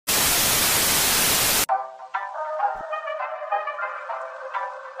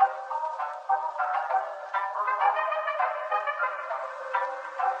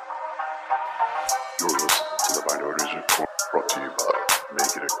You're listening to the Minorities Report, brought to you by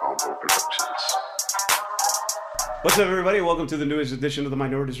Make It a Combo Productions. What's up, everybody? Welcome to the newest edition of the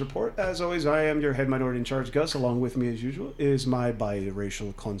Minorities Report. As always, I am your head minority in charge, Gus. Along with me, as usual, is my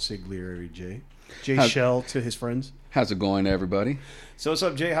biracial consigliere, Jay. Jay Shell to his friends. How's it going, everybody? So what's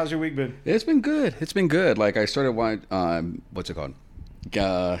up, Jay? How's your week been? It's been good. It's been good. Like I started what's it called?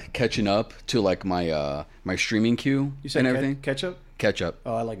 Catching up to like my my streaming queue You said and everything. ketchup? Ketchup.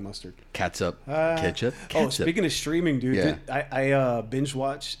 Oh, I like mustard. Ketchup. Ketchup. Oh, speaking of streaming, dude, Yeah. I binge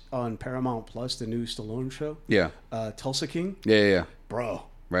watched on Paramount Plus the new Stallone show. Yeah. Tulsa King. Yeah. Bro.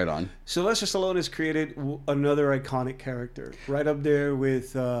 Right on. Sylvester Stallone has created another iconic character, right up there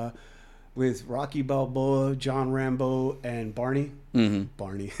with Rocky Balboa, John Rambo, and Barney. Mm-hmm.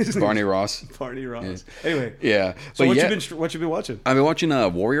 Barney. Barney Ross. Barney Ross. Yeah. Anyway. Yeah. So But what you been watching? I've been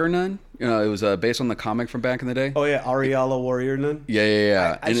watching Warrior Nun. You know, it was based on the comic from back in the day. Oh yeah, Ariella Warrior Nun.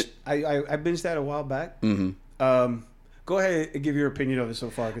 Yeah. I binged that a while back. Mm-hmm. Go ahead and give your opinion of it so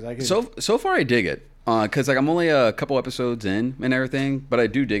far, because I can. So far I dig it. Because like I'm only a couple episodes in and everything, but I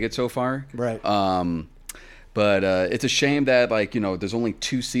do dig it so far. Right. But it's a shame that like there's only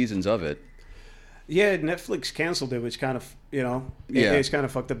 2 seasons of it. Yeah, Netflix canceled it, which kind of it's kind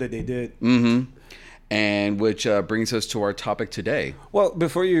of fucked up that they did. Mm-hmm. And which brings us to our topic today. Well,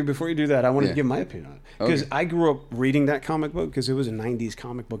 before you do that, I wanted to give my opinion on it, because I grew up reading that comic book because it was a '90s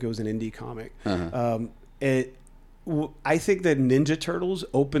comic book. It was an indie comic. I think that Ninja Turtles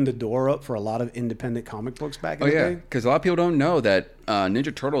opened the door up for a lot of independent comic books back in the day. Because a lot of people don't know that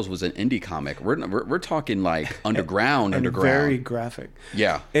Ninja Turtles was an indie comic. We're talking like underground. Very graphic.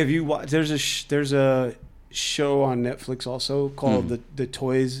 Yeah. If you watch, there's a show on Netflix also called the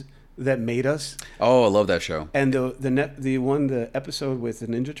Toys That Made Us. Oh, I love that show. And the episode with the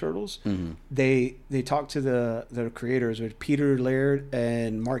Ninja Turtles, they talked to the creators, with Peter Laird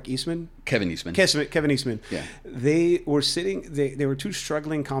and Mark Eastman. Kevin Eastman. Yeah. They were they were 2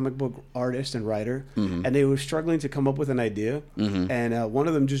 struggling comic book artists and writer, and they were struggling to come up with an idea. And one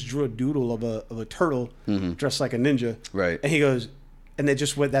of them just drew a doodle of a turtle dressed like a ninja. Right. And he goes, and they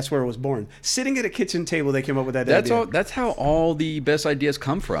just went. That's where it was born. Sitting at a kitchen table, they came up with that idea. That's how all the best ideas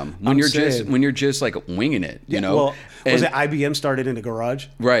come from. When you're just like winging it, you know. Well, was it IBM started in a garage?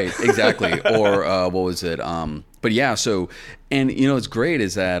 Right, exactly. Or what was it? But yeah. So, and what's great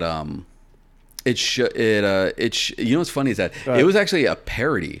is that what's funny is that it was actually a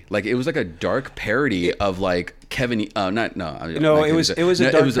parody. Like it was like a dark parody of like Kevin. It was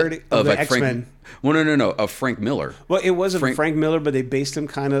a dark parody of the X-Men. No, of Frank Miller. Well, it wasn't Frank Miller, but they based him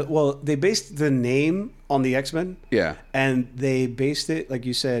they based the name on the X-Men. Yeah. And they based it, like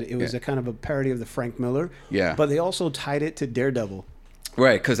you said, it was a kind of a parody of the Frank Miller. Yeah. But they also tied it to Daredevil.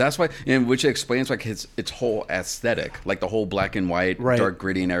 Right, because that's why, and which explains like its whole aesthetic, like the whole black and white, dark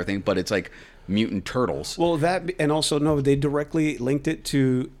gritty and everything, but it's like mutant turtles. Well, and also, they directly linked it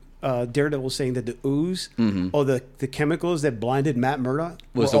to Daredevil, saying that the ooze or the chemicals that blinded Matt Murdock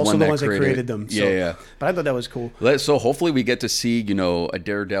was were also the ones that created them. So, yeah. But I thought that was cool. So hopefully we get to see, a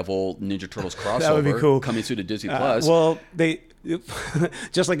Daredevil Ninja Turtles crossover that would be cool. Coming to the Disney Plus. Well, they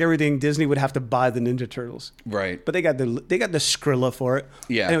just like everything, Disney would have to buy the Ninja Turtles. Right. But they got the Skrilla for it.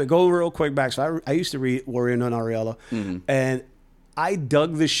 Yeah. Anyway, go real quick back. So I used to read Warrior Nun Ariella, and I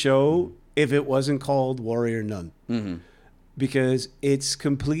dug the show if it wasn't called Warrior Nun. Because it's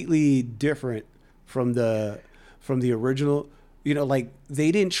completely different from the original. Like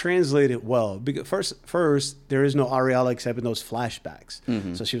they didn't translate it well. Because first there is no Ariella except in those flashbacks.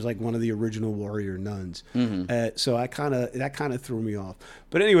 So she was like one of the original warrior nuns. So that kind of threw me off.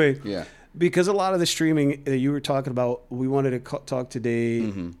 But anyway, because a lot of the streaming that you were talking about, we wanted to talk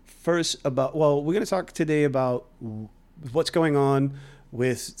today first about. Well, we're going to talk today about what's going on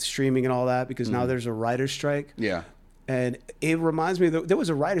with streaming and all that, because now there's a writer's strike. Yeah. And it reminds me that there was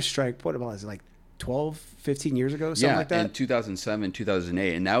a writer's strike, what was it, like 12, 15 years ago, something like that? In 2007,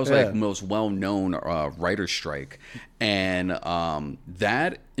 2008. And that was like the most well-known writer's strike. And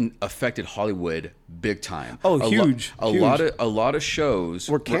that affected Hollywood big time. Oh, huge. A lot of shows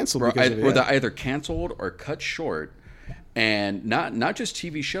were canceled because of it. Were either canceled or cut short. And not just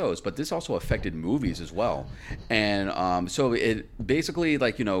TV shows, but this also affected movies as well. And so it basically,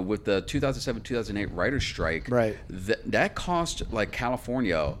 like, with the 2007-2008 writer's strike, right, that cost like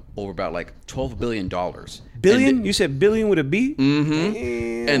California over about like $12 billion. Billion? You said billion with a B?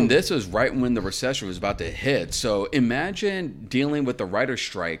 Mm-hmm. And this was right when the recession was about to hit. So imagine dealing with the writer's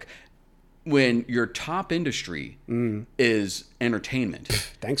strike when your top industry is entertainment.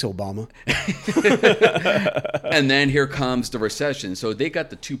 Thanks, Obama. And then here comes the recession. So they got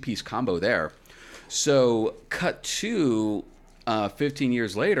the 2-piece combo there. So cut to 15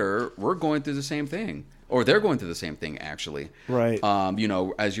 years later, we're going through the same thing. Or they're going through the same thing, actually. Right. You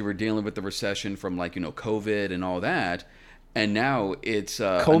know, as you were dealing with the recession from like, you know, COVID and all that. And now it's...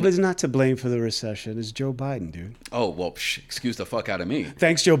 COVID's not to blame for the recession. It's Joe Biden, dude. Oh, well, excuse the fuck out of me.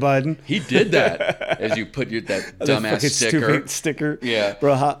 Thanks, Joe Biden. He did that, as you put that dumbass Fucking sticker. stupid sticker. Yeah.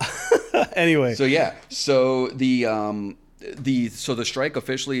 Bro, anyway. So, yeah. So, the strike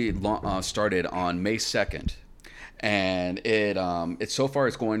officially started on May 2nd. And it so far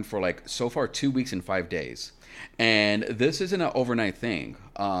is going for 2 weeks and 5 days. And this isn't an overnight thing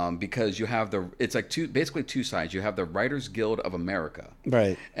because you have it's like basically two sides. You have the Writers Guild of America.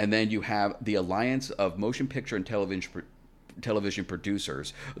 Right. And then you have the Alliance of Motion Picture and Television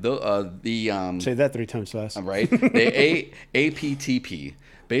Producers. Say that 3 times fast. Right? The APTP.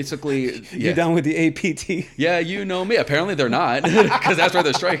 Basically, You down with the APT? Yeah, you know me. Apparently they're not because that's why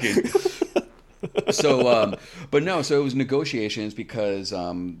they're striking. So, but no, so it was negotiations because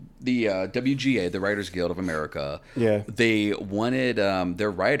the WGA, the Writers Guild of America, they wanted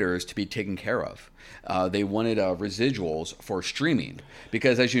their writers to be taken care of. They wanted residuals for streaming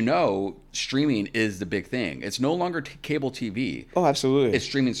because, as you know, streaming is the big thing. It's no longer cable TV. Oh, absolutely. It's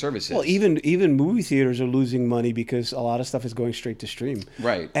streaming services. Well, even movie theaters are losing money because a lot of stuff is going straight to stream.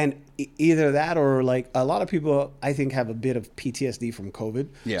 Right. And either that or like a lot of people, I think, have a bit of PTSD from COVID.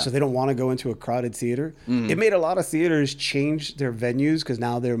 Yeah. So they don't want to go into a crowded theater. It made a lot of theaters change their venues because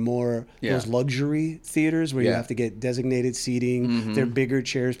now they're more those luxury theaters where you have to get designated seating. They're bigger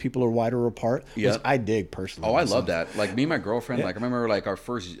chairs. People are wider apart. Which I dig personally. Oh, I love that. Like me and my girlfriend, like I remember like our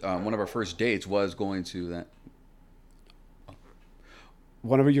first, one of our first dates was going to that.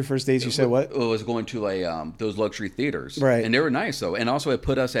 One of your first dates, you said what? It was going to like those luxury theaters, right? And they were nice though, and also it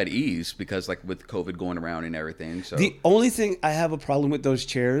put us at ease because like with COVID going around and everything. So the only thing I have a problem with those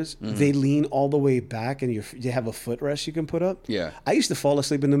chairs, they lean all the way back, and you have a footrest you can put up. Yeah, I used to fall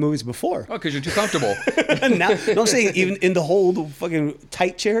asleep in the movies before. Oh, because you're too comfortable. Now, no, I'm saying even in the fucking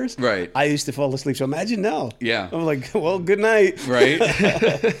tight chairs, right? I used to fall asleep. So imagine now. Yeah, I'm like, well, good night. Right.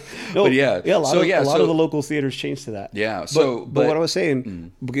 No, but yeah, a lot of the local theaters changed to that. Yeah. But what I was saying,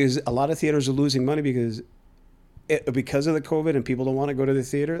 because a lot of theaters are losing money because of the COVID and people don't want to go to the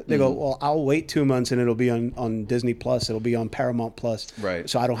theater. They go, well, I'll wait 2 months and it'll be on Disney Plus. It'll be on Paramount Plus. Right.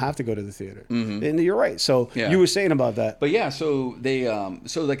 So I don't have to go to the theater. And you're right. So you were saying about that. But yeah, so they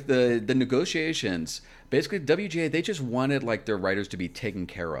so like the negotiations, basically WGA, they just wanted like their writers to be taken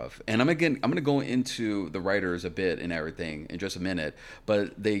care of. And I'm gonna go into the writers a bit and everything in just a minute.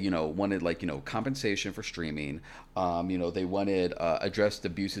 But they wanted like compensation for streaming. They wanted address the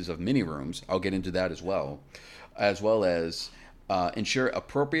abuses of mini rooms. I'll get into that as well as ensure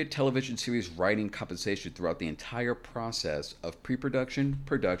appropriate television series writing compensation throughout the entire process of pre-production,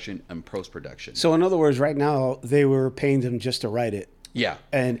 production, and post-production. So in other words, right now they were paying them just to write it. Yeah.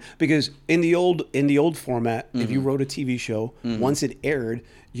 And because in the old format, if you wrote a TV show, once it aired,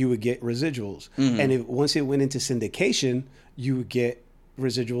 you would get residuals. And once it went into syndication, you would get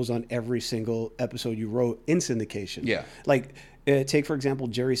residuals on every single episode you wrote in syndication. Yeah. Like take for example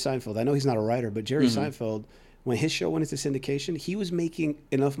Jerry Seinfeld. I know he's not a writer, but Jerry Seinfeld, when his show went into syndication, he was making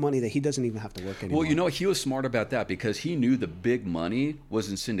enough money that he doesn't even have to work anymore. Well, he was smart about that because he knew the big money was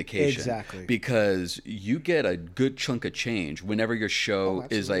in syndication. Exactly. Because you get a good chunk of change whenever your show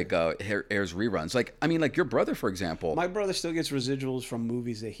is like airs reruns. Like, I mean, like your brother, for example. My brother still gets residuals from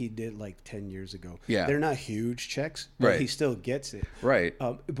movies that he did like 10 years ago. Yeah. They're not huge checks, but right. he still gets it. Right.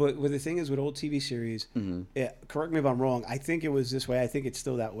 But the thing is with old TV series, correct me if I'm wrong, I think it was this way. I think it's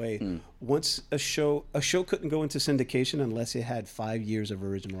still that way. Once a show couldn't go into syndication unless it had 5 years of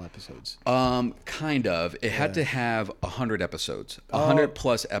original episodes. Kind of. It had to have 100 episodes, 100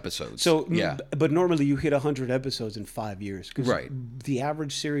 plus episodes. So yeah. But normally you hit 100 episodes in 5 years. Right. The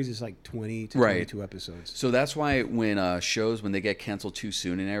average series is like 20 to 22 episodes. So that's why when shows, when they get canceled too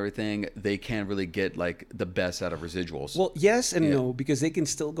soon and everything, they can't really get like the best out of residuals. Well, yes and no, because they can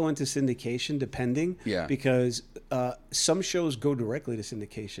still go into syndication depending. Yeah. Because some shows go directly to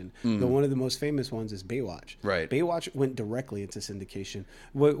syndication. One of the most famous ones is Baywatch. Right. Baywatch went directly into syndication.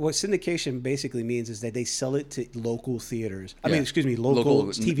 What syndication basically means is that they sell it to local theaters. I mean, excuse me, local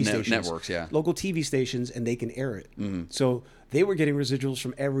TV stations. Networks, yeah. Local TV stations, and they can air it. So they were getting residuals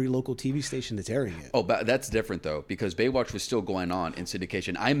from every local TV station that's airing it. Oh, but that's different though, because Baywatch was still going on in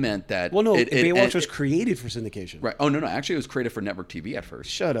syndication. I meant that. Well, no, Baywatch was created for syndication. Right. Oh, no. Actually, it was created for network TV at first.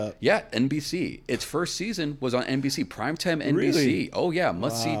 Shut up. Yeah, NBC. Its first season was on NBC, primetime NBC. Really? Oh, yeah,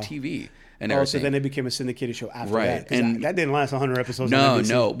 must-see TV. and Oh, everything. so then it became a syndicated show after Right. that. 'Cause And- that didn't last 100 episodes. No, on NBC.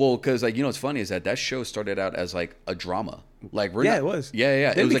 no. Well, because like what's funny is that show started out as like a drama. Like we're Yeah, not- it was.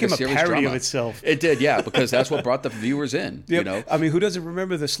 Yeah. Then It was it like a became a serious parody drama of itself. It did, yeah, because that's what brought the viewers in. Yep. You know, I mean, who doesn't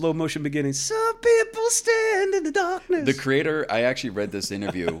remember the slow motion beginning? Some people stand in the darkness. the creator. I actually read this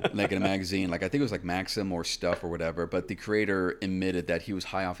interview like in a magazine. Like I think it was like Maxim or Stuff or whatever. But the creator admitted that he was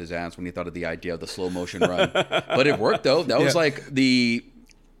high off his ass when he thought of the idea of the slow motion run. But it worked though. That was Yeah. like the.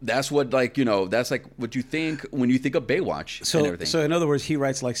 That's what like that's like what you think when you think of Baywatch and so, everything. so in other words, he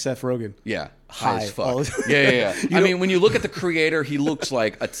writes like Seth Rogen. Yeah, high as High. fuck. Oh. Yeah. You I know- mean, when you look at the creator, he looks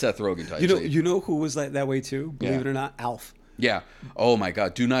like a Seth Rogen type. You know who was like that way too? Believe Yeah. it or not, Alf. Yeah. Oh my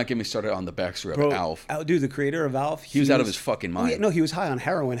God. Do not get me started on the backstory of Bro, Alf. Dude, the creator of Alf. He was out of his fucking Oh, mind. yeah, no, he was high on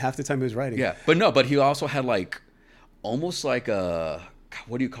heroin half the time he was writing. Yeah, but he also had like almost like a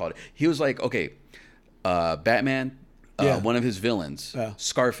what do you call it? He was like Batman. Yeah. One of his villains, Yeah.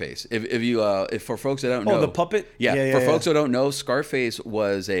 Scarface. If for folks that don't know, the puppet? Yeah, Yeah, for yeah, folks yeah. that don't know, Scarface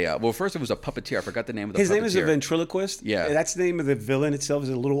was a first it was a puppeteer. I forgot the name of the His puppeteer. name is a ventriloquist. Yeah. That's the name of the villain itself, is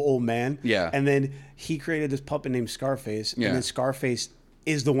a little old man. Yeah. And then he created this puppet named Scarface. Yeah. And then Scarface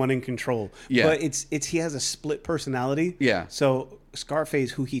is the one in control. Yeah. But it's he has a split personality. Yeah. So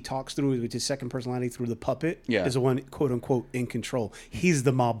Scarface, who he talks through with his second personality through the puppet, Yeah. is the one quote unquote in control. He's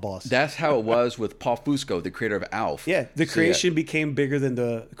the mob boss. That's how it was with Paul Fusco, the creator of Alf. yeah. The So, creation became bigger than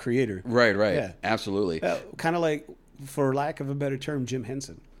the creator. Right. Yeah. Absolutely. Kind of like, for lack of a better term, Jim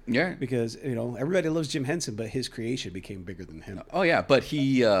Henson. Yeah. Because everybody loves Jim Henson, but his creation became bigger than him. Oh yeah, but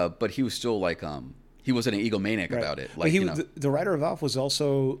he was still like he wasn't an egomaniac about it. But Like he, you know, the writer of Alf was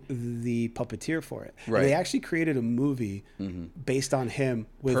also the puppeteer for it. Right. And they actually created a movie based on him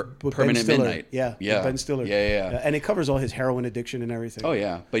with Ben Permanent Stiller. Midnight. Yeah, Yeah. with Ben Stiller. Yeah. And it covers all his heroin addiction and everything. oh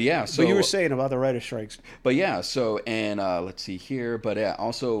yeah, but yeah. So But you were saying about the writer strikes. But yeah, so and let's see here. But yeah,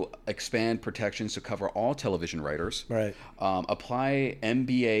 also expand protections to cover all television writers. Right. Apply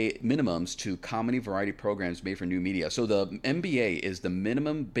MBA minimums to comedy variety programs made for new media. So the MBA is the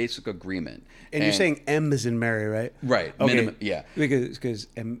minimum basic agreement. And you're saying M is in Mary, right? Right, Okay. minimum- yeah. Because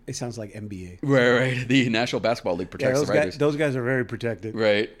it sounds like MBA. right. The National Basketball League Yeah, protects those the writers. those guys are very protected.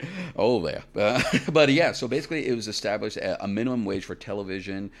 Right. Oh, yeah. But yeah, so basically it was established a minimum wage for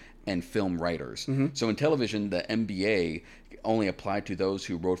television and film writers. Mm-hmm. So in television, the MBA only applied to those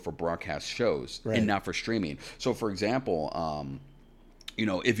who wrote for broadcast shows Right. and not for streaming. So for example,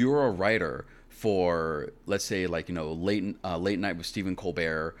 if you were a writer for, let's say, like, late night with Stephen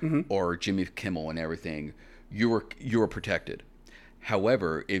Colbert Mm-hmm. or Jimmy Kimmel and everything, you were protected.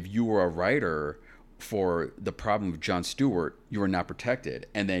 However, if you were a writer for The Problem with Jon Stewart, you were not protected,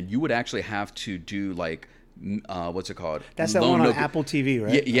 and then you would actually have to do like what's it called? That's that Loan one on nego- Apple TV,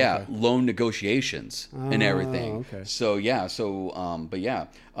 right? Yeah, Okay. loan negotiations and everything. okay. So yeah, but yeah,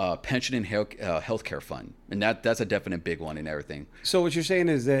 pension and healthcare fund, and that's a definite big one and everything. So what you're saying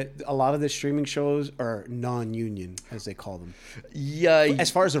is that a lot of the streaming shows are non-union, as they call them, Yeah,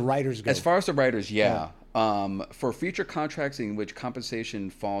 as far as the writers go. as far as the writers, yeah. For future contracts in which compensation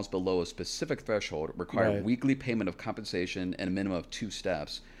falls below a specific threshold, require Right. weekly payment of compensation and a minimum of 2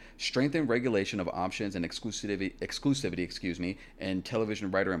 steps. Strengthen regulation of options and exclusivity, in television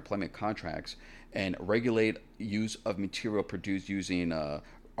writer employment contracts, and regulate use of material produced using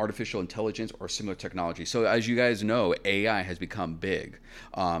artificial intelligence or similar technology. So as you guys know, AI has become big.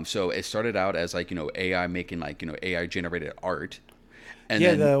 So it started out as like, AI making like, AI generated art. And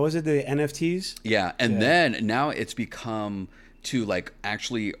yeah, then, was it the NFTs? yeah, and then now it's become to like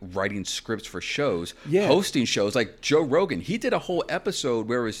actually writing scripts for shows, Yeah. hosting shows like Joe Rogan. He did a whole episode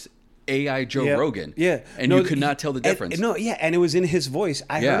where it was AI Joe Yeah. Rogan. Yeah. And No, you could not tell the difference. And it was in his voice.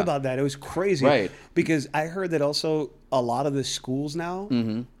 I Yeah. heard about that. It was crazy. Right. Because I heard that also a lot of the schools now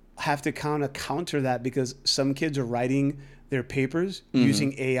Mm-hmm. have to kind of counter that, because some kids are writing their papers Mm-hmm.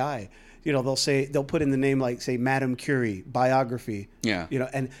 using AI. They'll put in the name, like, say, Madame Curie biography. Yeah.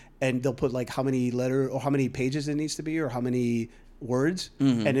 And they'll put like how many letter or how many pages it needs to be or how many words,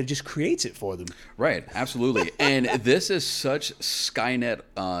 Mm-hmm. and it just creates it for them. Right, absolutely. And this is such Skynet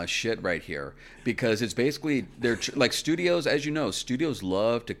shit right here, because it's basically they're like studios, as you know, studios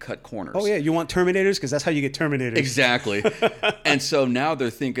love to cut corners. Oh yeah, you want Terminators, because that's how you get Terminators. Exactly. And so now they're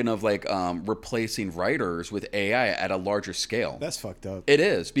thinking of like replacing writers with AI at a larger scale. That's fucked up. It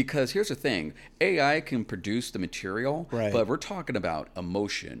is, because here's the thing. AI can produce the material, Right. but we're talking about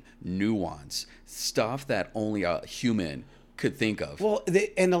emotion, nuance, stuff that only a human could think of. Well,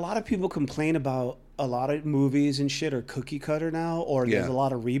 and a lot of people complain about a lot of movies and shit are cookie cutter now, or there's Yeah. Mm-hmm. a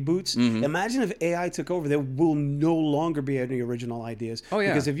lot of reboots. Imagine if AI took over, there will no longer be any original ideas. Oh, yeah.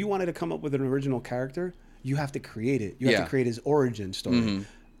 Because if you wanted to come up with an original character, you have to create it. You have Yeah. to create his origin story.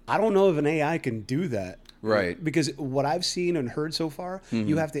 I don't know if an AI can do that. Right. Because what I've seen and heard so far,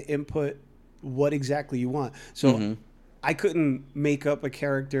 you have to input what exactly you want. So I couldn't make up a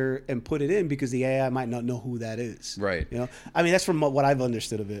character and put it in because the AI might not know who that is. Right. You know, I mean, that's from what I've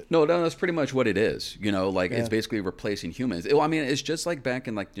understood of it. No, that's pretty much what it is. You know, like it's basically replacing humans. I mean, it's just like back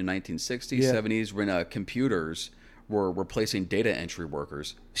in like the 1960s, 70s when computers were replacing data entry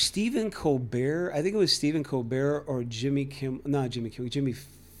workers. Stephen Colbert, I think it was Stephen Colbert or Jimmy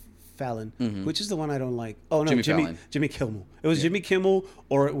Fallon, which is the one I don't like. Oh no, Jimmy Kimmel. It was Jimmy Kimmel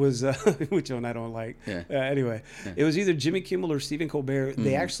or it was which one I don't like. Yeah. Anyway, it was either Jimmy Kimmel or Stephen Colbert.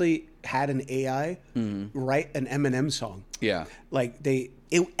 They actually had an AI write an Eminem song. Yeah. Like they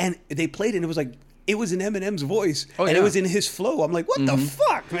played it and it was like it was in Eminem's voice and yeah. it was in his flow. I'm like, what the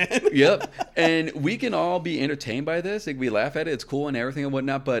fuck, man? Yep. And we can all be entertained by this. Like we laugh at it. It's cool and everything and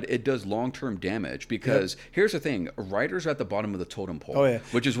whatnot, but it does long-term damage because here's the thing. Writers are at the bottom of the totem pole,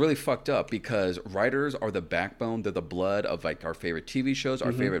 which is really fucked up because writers are the backbone. They're the blood of like our favorite TV shows,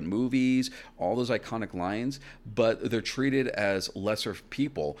 our favorite movies, all those iconic lines, but they're treated as lesser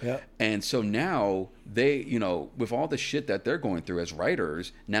people. Yep. And so now they, you know, with all the shit that they're going through as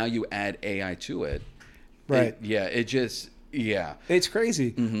writers, now you add AI to it. Right. It's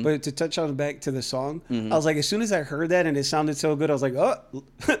crazy. But to touch on back to the song, I was like, as soon as I heard that and it sounded so good, I was like, oh,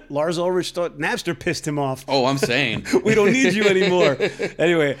 Lars Ulrich thought Napster pissed him off. Oh, I'm saying. We don't need you anymore.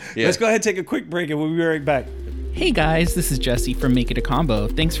 Anyway, let's go ahead and take a quick break and we'll be right back. Hey guys, this is Jesse from Make It a Combo.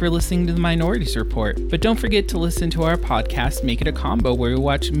 Thanks for listening to the Minorities Report. But don't forget to listen to our podcast, Make It a Combo, where we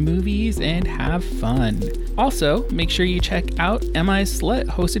watch movies and have fun. Also, make sure you check out Am I a Slut,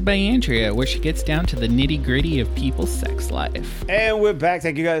 hosted by Andrea, where she gets down to the nitty-gritty of people's sex life. And we're back.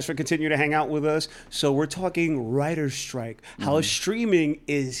 Thank you guys for continuing to hang out with us. So we're talking writer's strike, how streaming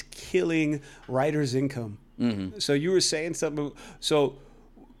is killing writers' income. So you were saying something. So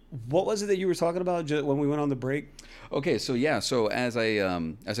what was it that you were talking about when we went on the break? Okay, so so as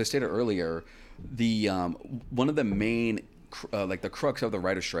I stated earlier, the one of the main like the crux of the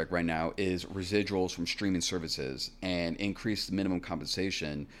writer's strike right now is residuals from streaming services and increased minimum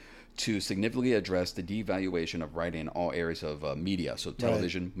compensation to significantly address the devaluation of writing in all areas of media. So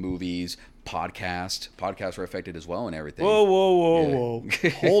television, movies, podcasts are affected as well and everything. Whoa.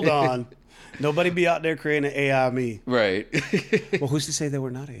 Hold on. Nobody be out there creating an AI me. Right. Well, who's to say that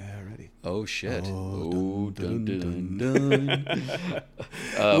we're not AI already? Oh, shit. Oh, dun, dun, dun.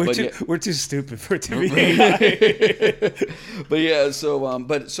 We're too stupid for it to be AI.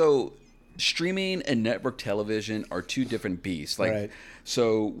 But so streaming and network television are two different beasts. Like,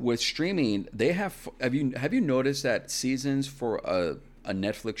 so with streaming, they have you noticed that seasons for a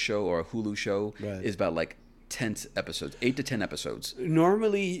Netflix show or a Hulu show is about like 10 episodes, 8 to 10 episodes.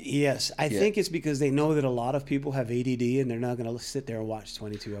 Normally, yes. I think it's because they know that a lot of people have ADD and they're not going to sit there and watch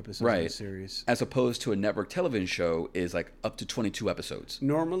 22 episodes of a series. As opposed to a network television show is like up to 22 episodes.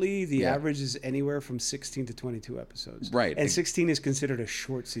 Normally, the average is anywhere from 16 to 22 episodes. Right. And 16 is considered a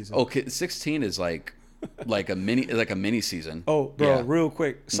short season. Okay, 16 is like a mini season. Oh, bro, real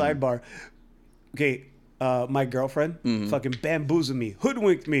quick, sidebar. Okay, my girlfriend fucking bamboozled me,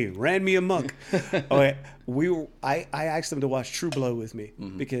 hoodwinked me, ran me amok. Okay, I asked them to watch True Blood with me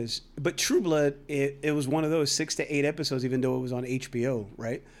but True Blood, it was one of those 6 to 8 episodes, even though it was on HBO,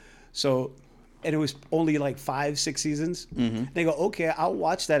 right? So, and it was only like 5-6 seasons. They go, okay, I'll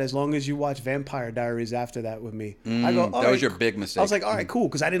watch that as long as you watch Vampire Diaries after that with me. I go, that was your big mistake. I was like, all right, cool,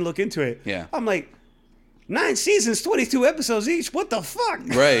 because I didn't look into it. Yeah. I'm like, 9 seasons, 22 episodes each. What the fuck?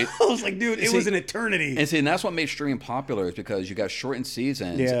 Right. I was like, dude, it was an eternity. And that's what made streaming popular is because you got shortened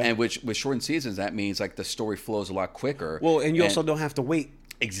seasons. Yeah. And with shortened seasons, that means like the story flows a lot quicker. Well, and you also don't have to wait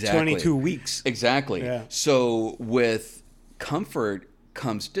 22 weeks. Exactly. Yeah. So with comfort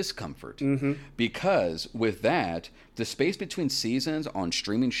comes discomfort. Because with that, the space between seasons on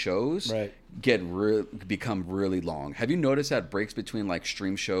streaming shows become really long. Have you noticed that breaks between like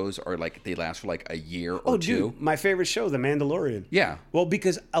stream shows are like they last for like a year or two? Dude, my favorite show, The Mandalorian. Yeah. Well,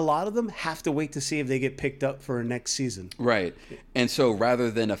 because a lot of them have to wait to see if they get picked up for a next season. Right. And so rather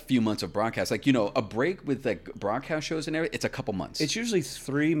than a few months of broadcast, like, you know, a break with like broadcast shows and everything, it's a couple months. It's usually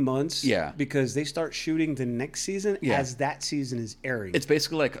 3 months. Yeah. Because they start shooting the next season as that season is airing. It's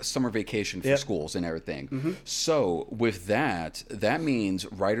basically like a summer vacation for schools and everything. So with that means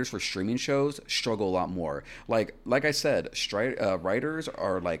writers for streaming shows struggle a lot more. Like I said, writers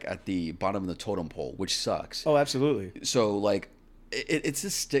are like at the bottom of the totem pole, which sucks. Oh, absolutely. So like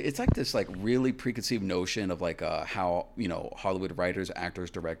it's like this like really preconceived notion of like how, you know, Hollywood writers,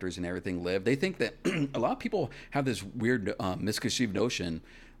 actors, directors, and everything live. They think that a lot of people have this weird misconceived notion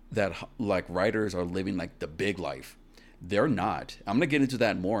that like writers are living like the big life. they're not. I'm gonna get into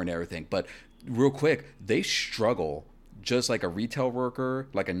that more and everything, but real quick, they struggle just like a retail worker,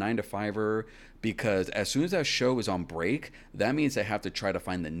 like a 9-to-5er, because as soon as that show is on break, that means they have to try to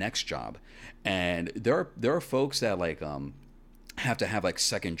find the next job. And there are folks that like have to have like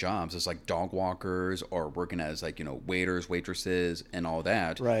second jobs as like dog walkers or working as like, you know, waiters, waitresses and all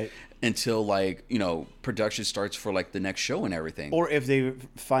that. Right. Until like, you know, production starts for like the next show and everything. Or if they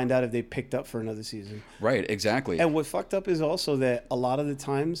find out if they picked up for another season. Right, exactly. And what fucked up is also that a lot of the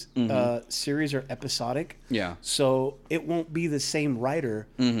times series are episodic. Yeah. So it won't be the same writer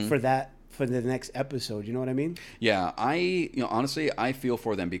for the next episode. You know what I mean? Yeah, honestly, I feel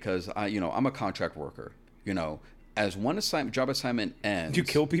for them because I'm a contract worker. You know, as one job assignment ends, Do you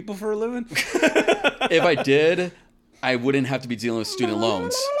kill people for a living? if I did, I wouldn't have to be dealing with student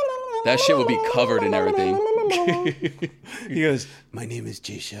loans. That shit would be covered in everything. He goes, "My name is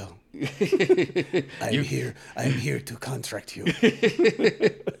Jay Shell. I'm here to contract you."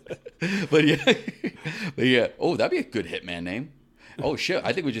 But yeah. Oh, that'd be a good Hitman name. Oh shit!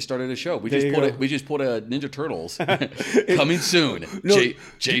 I think we just started a show. We just pulled a Ninja Turtles coming soon. No.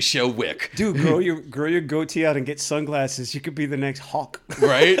 Jay Shell Wick. Dude, grow your goatee out and get sunglasses. You could be the next Hawk.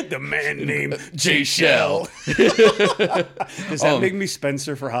 Right? The man named Jay Shell. Does that make me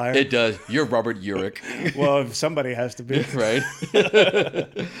Spencer for hire? It does. You're Robert Urich. Well, somebody has to be. Right?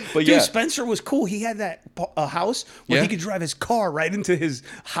 But Dude, Spencer was cool. He had that house where Yeah. he could drive his car right into his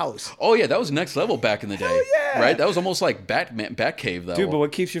house. Oh yeah, that was next level back in the day. Hell yeah. Right? That was almost like Batcave though. Dude, but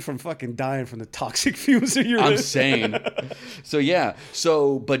what keeps you from fucking dying from the toxic fumes of your I'm saying. So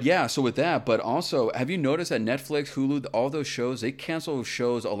with that, but also, have you noticed that Netflix, Hulu, all those shows, they cancel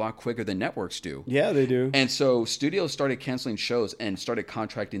shows a lot quicker than networks do. Yeah, they do. And so studios started canceling shows and started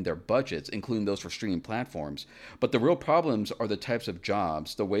contracting their budgets, including those for streaming platforms. But the real problems are the types of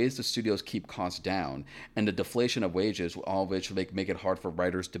jobs, the ways the studios keep costs down, and the deflation of wages, all of which make it hard for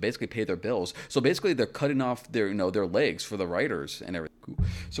writers to basically pay their bills. So basically, they're cutting off their legs for the writers and everything.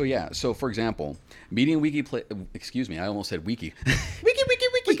 So yeah, so for example, Median Weekly Play. Excuse me, I almost said Wiki. Wiki.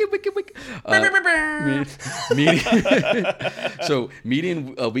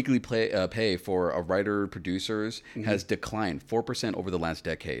 Median weekly pay for writer producers has declined 4% over the last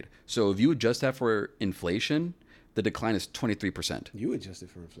decade. So if you adjust that for inflation, the decline is 23%. You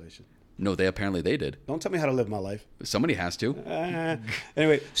adjusted for inflation. No, they did. Don't tell me how to live my life. Somebody has to.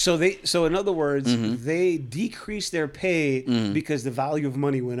 Anyway, so in other words, they decreased their pay because the value of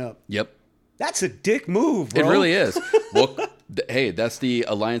money went up. Yep. That's a dick move, bro. It really is. Well, hey, that's the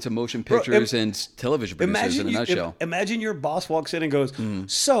Alliance of Motion Pictures and Television Producers in a nutshell. Imagine your boss walks in and goes,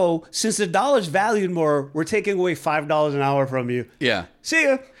 "So, since the dollar's valued more, we're taking away $5 an hour from you." Yeah. See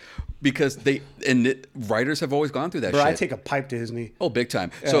ya. Because writers have always gone through that Bro, shit. I take a pipe to his knee. Oh, big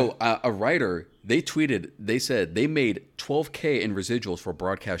time. Yeah. So a writer, they said they made $12K in residuals for a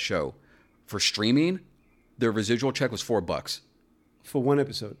broadcast show. For streaming, their residual check was $4. For one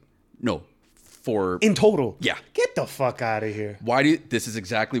episode. No. In total. Yeah. Get the fuck out of here. This is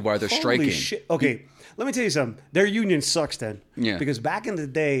exactly why they're Holy striking. Shit. Okay, let me tell you something. Their union sucks then. Yeah. Because back in the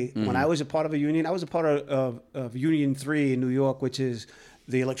day, when I was a part of a union, I was a part of Union 3 in New York, which is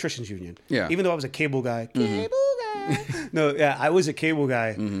the electricians union. Yeah. Even though I was a cable guy. No, yeah, I was a cable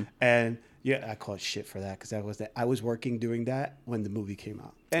guy. And yeah, I caught shit for that because I was working doing that when the movie came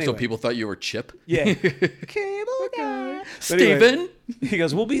out. Anyway. So people thought you were Chip? Yeah. Cable guy. Steven? Anyway, he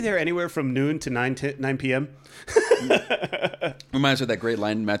goes, "We'll be there anywhere from noon to 9 p.m. Reminds me of that great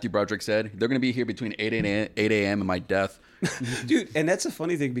line Matthew Broderick said. They're going to be here between 8 a.m. and my death. Dude, and that's a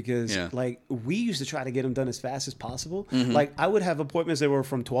funny thing because like we used to try to get them done as fast as possible. Like I would have appointments that were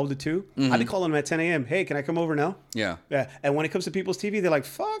from 12 to 2. I'd be calling them at 10 a.m. Hey, can I come over now? Yeah. And when it comes to people's TV, they're like,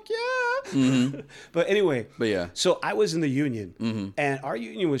 fuck yeah. But anyway. But yeah. So I was in the union and our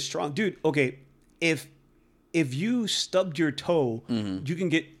union was strong. Dude, okay. If you stubbed your toe, you can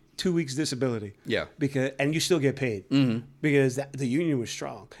get 2 weeks disability. Yeah. And you still get paid because the union was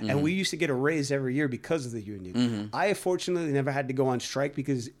strong. And we used to get a raise every year because of the union. I fortunately never had to go on strike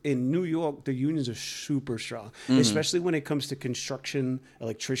because in New York, the unions are super strong, especially when it comes to construction,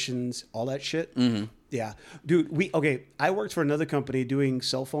 electricians, all that shit. Yeah. Dude, I worked for another company doing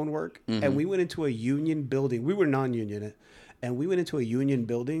cell phone work and we went into a union building. We were non-union. And we went into a union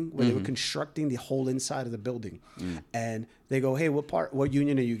building where they were constructing the whole inside of the building. And they go, "Hey, what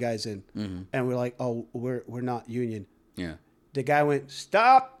union are you guys in?" And we're like, "Oh, we're not union." Yeah. The guy went,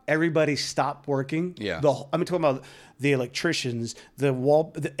 "Stop." Everybody stopped working. Yeah. I'm talking about the electricians,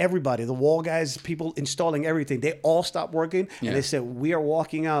 everybody, the wall guys, people installing everything. They all stopped working. And they said, "We are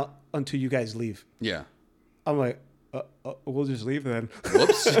walking out until you guys leave." Yeah. I'm like, we'll just leave then.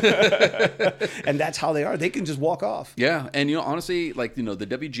 Whoops. And that's how they are. They can just walk off. Yeah, and honestly, like the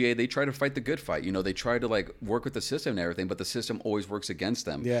WGA, they try to fight the good fight. They try to like work with the system and everything, but the system always works against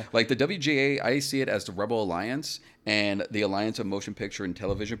them. Yeah. Like the WGA, I see it as the Rebel Alliance, and the Alliance of Motion Picture and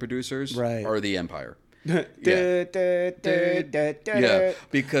Television Producers are the Empire. Yeah,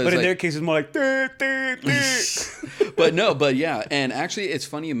 because but in their case, it's more like. but yeah, and actually, it's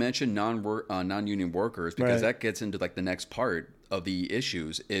funny you mentioned non-union workers because that gets into like the next part of the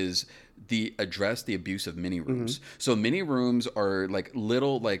issues is address the abuse of mini rooms. Mm-hmm. So mini rooms are like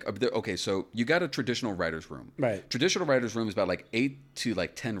little like okay. So you got a traditional writer's room. Right. Traditional writer's room is about like 8 to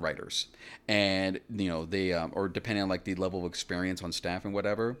like 10 writers, and they or depending on like the level of experience on staff and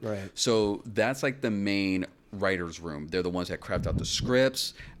whatever. Right. So that's like the main writer's room. They're the ones that craft out the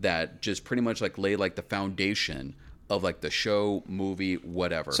scripts that just pretty much like lay like the foundation of like the show, movie,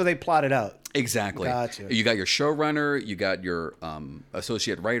 whatever. So they plot it out. Exactly. Gotcha. You got your showrunner, you got your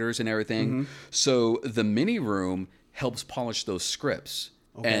associate writers and everything. So the mini room helps polish those scripts.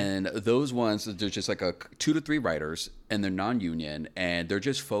 Okay. And those ones, there's just like 2 to 3 writers, and they're non-union, and they're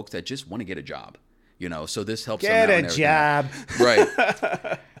just folks that just want to get a job. So this helps them out. Get a job.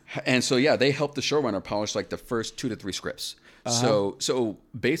 Right. And so, yeah, they help the showrunner polish like the first 2 to 3 scripts. So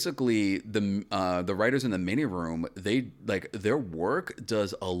basically, the writers in the mini room, they like their work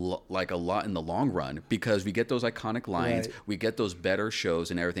does a lot in the long run because we get those iconic lines, we get those better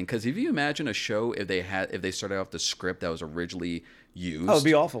shows and everything. Because if you imagine a show if they started off the script that was originally used, it'd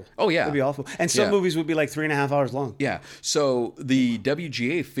be awful. Oh yeah, it'd be awful. And some movies would be like 3.5 hours long. Yeah. So the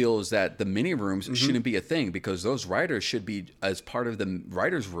WGA feels that the mini rooms shouldn't be a thing because those writers should be as part of the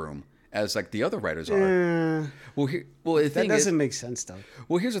writers' room as like the other writers are. That doesn't make sense though.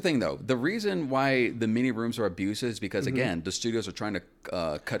 Well, here's the thing though. The reason why the mini rooms are abused is because again, the studios are trying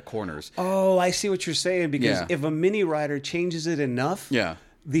to cut corners. Oh, I see what you're saying. Because if a mini writer changes it enough,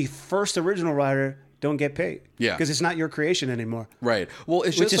 the first original writer don't get paid. Yeah. Because it's not your creation anymore. Right. Well,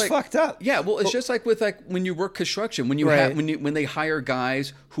 it's which just is fucked up. Yeah. Well, it's just like with like when you work construction, when you have when they hire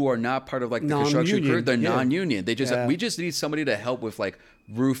guys who are not part of like the construction crew, they're non-union. They just we just need somebody to help with like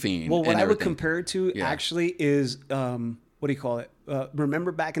roofing. Well, what and I would everything. compare it to actually is what do you call it?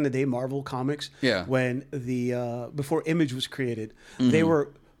 Remember back in the day, Marvel Comics? Yeah. When the before Image was created, they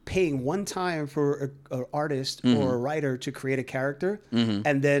were paying one time for an artist or a writer to create a character,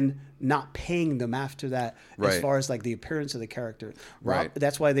 and then not paying them after that as far as like the appearance of the character.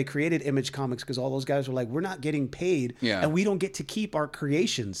 That's why they created Image Comics, because all those guys were like, we're not getting paid, and we don't get to keep our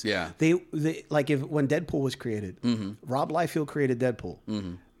creations. They like when Deadpool was created, Rob Liefeld created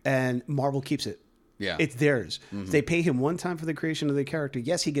Deadpool, and Marvel keeps it. Yeah. It's theirs. They pay him one time for the creation of the character.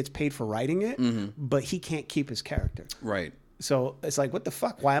 Yes, he gets paid for writing it, but he can't keep his character. Right. So it's like, what the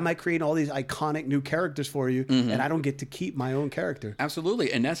fuck? Why am I creating all these iconic new characters for you, and I don't get to keep my own character?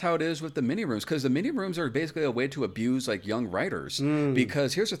 Absolutely, and that's how it is with the mini rooms, because the mini rooms are basically a way to abuse like young writers.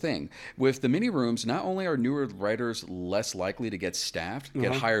 Because here's the thing: with the mini rooms, not only are newer writers less likely to get staffed,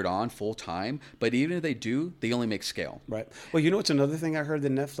 get hired on full time, but even if they do, they only make scale. Right. Well, you know what's another thing I heard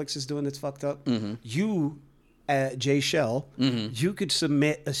that Netflix is doing that's fucked up? You, Jay Shell, you could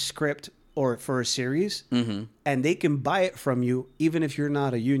submit a script or for a series, and they can buy it from you even if you're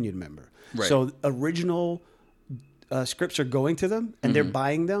not a union member. Right. So original scripts are going to them, and they're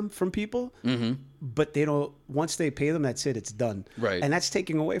buying them from people, but they don't. Once they pay them, that's it. It's done. Right. And that's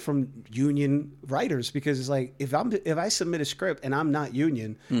taking away from union writers, because it's like if I submit a script and I'm not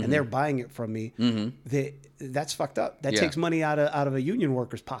union and they're buying it from me, that's fucked up. That takes money out of a union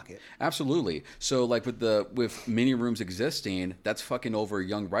worker's pocket. Absolutely. So like with mini rooms existing, that's fucking over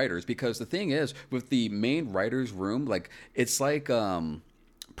young writers, because the thing is with the main writers room, like it's like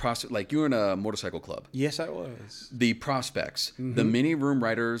like you're in a motorcycle club. Yes, I was. The prospects, the mini room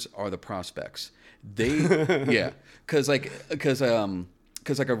writers are the prospects. They because like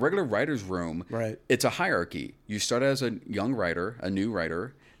a regular writer's room, it's a hierarchy. You start as a young writer, a new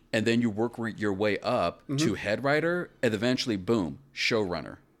writer, and then you work your way up to head writer, and eventually, boom,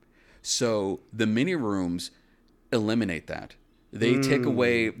 showrunner. So the mini rooms eliminate that. They take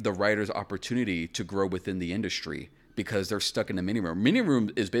away the writer's opportunity to grow within the industry because they're stuck in the mini room. Mini room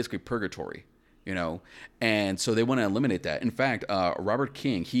is basically purgatory, and so they want to eliminate that. In fact, Robert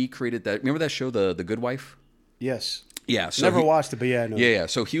King, he created that. Remember that show, The Good Wife? Yes. Yeah, so Never watched it, but yeah, I know. Yeah.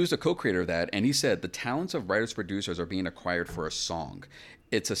 So he was the co-creator of that, and he said the talents of writers producers are being acquired for a song.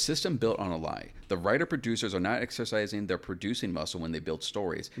 It's a system built on a lie. The writer producers are not exercising their producing muscle when they build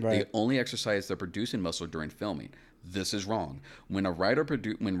stories. Right. They only exercise their producing muscle during filming. This is wrong. When writer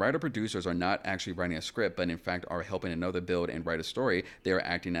producers are not actually writing a script, but in fact are helping another build and write a story, they are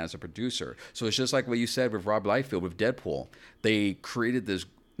acting as a producer. So it's just like what you said with Rob Liefeld with Deadpool. They created this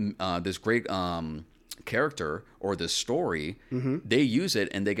great character or this story. They use it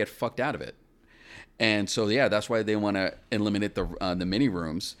and they get fucked out of it. And so, yeah, that's why they want to eliminate the mini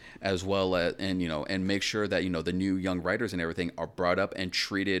rooms as well as, and make sure that, the new young writers and everything are brought up and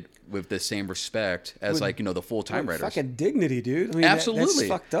treated with the same respect as the full-time writers. Fucking dignity, dude. I mean, Absolutely.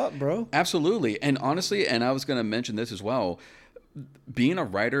 That's fucked up, bro. Absolutely. And honestly, and I was going to mention this as well, being a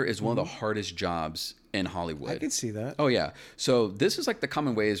writer is one of the hardest jobs in Hollywood. I can see that. Oh, yeah. So this is like the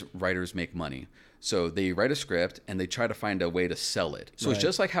common ways writers make money. So they write a script and they try to find a way to sell it. So it's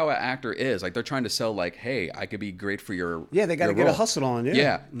just like how an actor is. Like they're trying to sell like, hey, I could be great for your Yeah, they got to your get a role. hustle on. Yeah.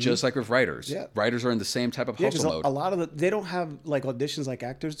 Yeah, just like with writers. Yeah. Writers are in the same type of Yeah, because hustle mode. a lot of they don't have like auditions like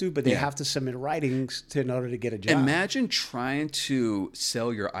actors do, but they have to submit writings in order to get a job. Imagine trying to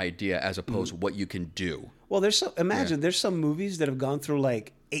sell your idea as opposed to what you can do. Well, there's some movies that have gone through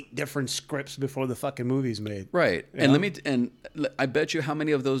like 8 different scripts before the fucking movie's made. Right. You know? And I bet you how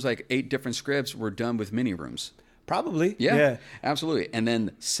many of those like 8 different scripts were done with mini rooms. Probably. Yeah, absolutely. And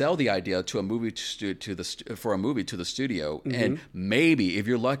then sell the idea to a movie to the studio, and maybe if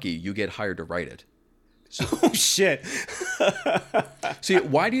you're lucky, you get hired to write it. Oh shit. See,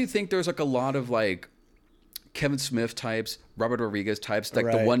 why do you think there's like a lot of like Kevin Smith types, Robert Rodriguez types, like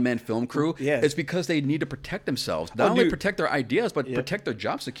the Right. one-man film crew? Yeah. It's because they need to protect themselves. Not only protect their ideas, but protect their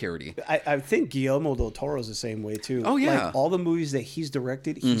job security. I think Guillermo del Toro is the same way too. Oh, yeah. Like all the movies that he's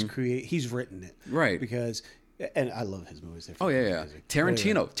directed, he's written it. Right. Because and I love his movies. They're Oh, yeah. amazing.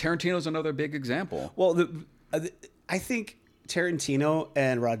 Tarantino. Tarantino's another big example. Well, I think Tarantino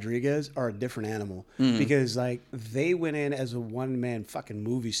and Rodriguez are a different animal because like they went in as a one-man fucking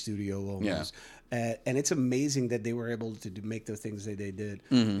movie studio almost. And it's amazing that they were able to make the things that they did.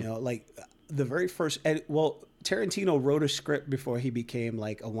 You know, like the very first, Tarantino wrote a script before he became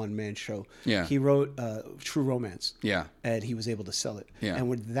like a one-man show. Yeah. He wrote True Romance. Yeah. And he was able to sell it. Yeah. And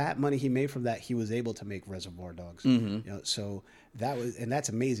with that money he made from that, he was able to make Reservoir Dogs. You know, so that's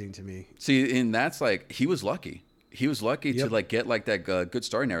amazing to me. See, and that's like, he was lucky. He was lucky to like get like that good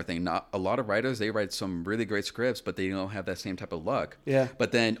story and everything. Not a lot of writers, they write some really great scripts, but they don't have that same type of luck. Yeah.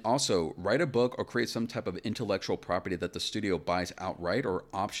 But then also write a book or create some type of intellectual property that the studio buys outright or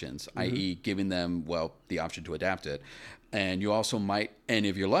options, i.e. giving them, the option to adapt it. And you also might, and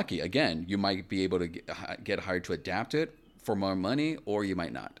if you're lucky, again, you might be able to get hired to adapt it for more money, or you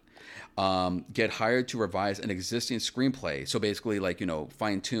might not. Get hired to revise an existing screenplay. So basically, like,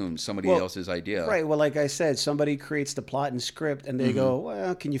 fine tune somebody else's idea. Right. Well, like I said, somebody creates the plot and script and they go,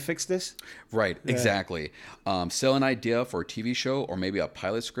 well, can you fix this? Right. Exactly. Sell an idea for a TV show or maybe a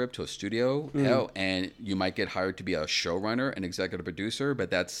pilot script to a studio. And you might get hired to be a showrunner, an executive producer,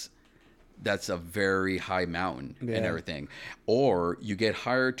 but that's a very high mountain and everything. Or you get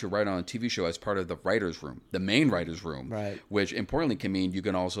hired to write on a TV show as part of the writer's room, the main writer's room, right? Which importantly can mean you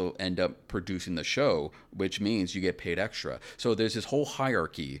can also end up producing the show, which means you get paid extra. So there's this whole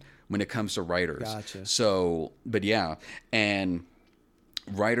hierarchy when it comes to writers. Gotcha. So, but yeah, and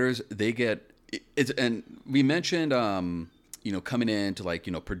writers, they get it's, and we mentioned, coming in to like,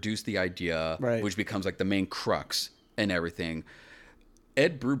 produce the idea, right, which becomes like the main crux and everything.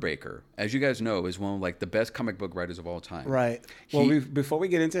 Ed Brubaker, as you guys know, is one of like the best comic book writers of all time. Right. Well, before we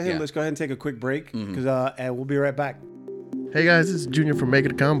get into him, let's go ahead and take a quick break because and we'll be right back. Hey guys, this is Junior from Make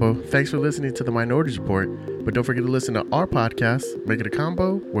It a Combo. Thanks for listening to the Minorities Report. But don't forget to listen to our podcast, Make It a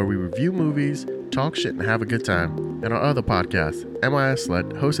Combo, where we review movies, talk shit, and have a good time. And our other podcast, MIS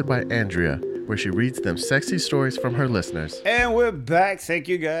Slut, hosted by Andrea, where she reads them sexy stories from her listeners. And we're back. Thank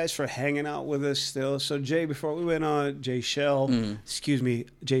you guys for hanging out with us still. So Jay, before we went on, Jay Shell, excuse me,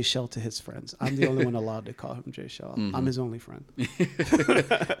 Jay Shell to his friends. I'm the only one allowed to call him Jay Shell. I'm his only friend.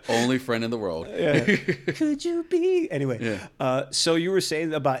 Only friend in the world. Yeah. Could you be? Anyway, so you were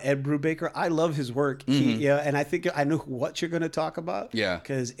saying about Ed Brubaker. I love his work. And I think I know what you're going to talk about. Yeah.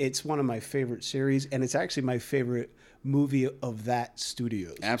 Because it's one of my favorite series, and it's actually my favorite movie of that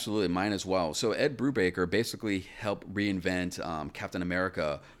studio. Absolutely, mine as well. So Ed Brubaker basically helped reinvent Captain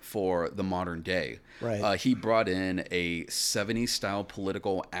America for the modern day. Right. He brought in a 70s style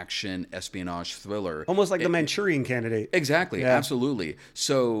political action espionage thriller. Almost like the Manchurian Candidate. Exactly, Yeah. absolutely.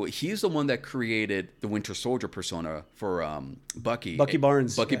 So he's the one that created the Winter Soldier persona for Bucky. Bucky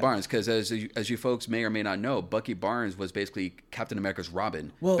Barnes. Bucky Yeah. Barnes, because as you folks may or may not know, Bucky Barnes was basically Captain America's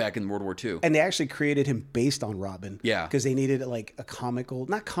Robin back in World War II. And they actually created him based on Robin. Yeah. Because they needed like a comical,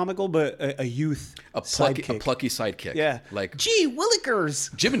 not comical, but a youth a plucky sidekick. Yeah. Like Gee Willikers.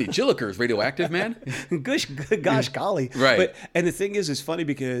 Jiminy Jillikers, radioactive man. Gosh golly. Right. But, and the thing is, it's funny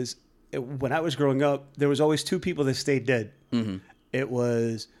because when I was growing up, there was always two people that stayed dead. Mm-hmm. It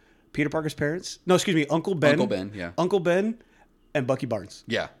was Peter Parker's parents. No, excuse me, Uncle Ben. Uncle Ben, yeah. Uncle Ben and Bucky Barnes.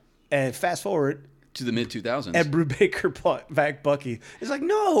 Yeah. And fast forward, To the mid 2000s. Ed Brubaker brought back Bucky. It's like,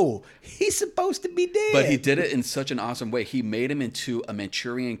 no, he's supposed to be dead. But he did it in such an awesome way. He made him into a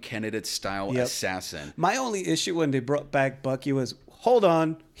Manchurian Candidate style Yep. assassin. My only issue when they brought back Bucky was, hold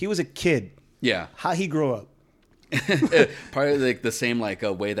on, he was a kid. Yeah. How he grew up? Probably like the same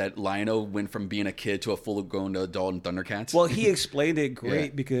way that Lionel went from being a kid to a full-grown adult in Thundercats. Well, he explained it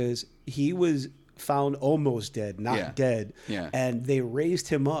great Yeah. because he was found almost dead, not Yeah. dead. Yeah. And they raised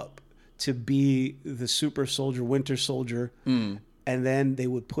him up to be the super soldier, Winter Soldier. And then they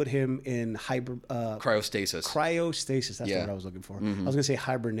would put him in cryostasis. cryostasis. That's Yeah. the word I was looking for. I was going to say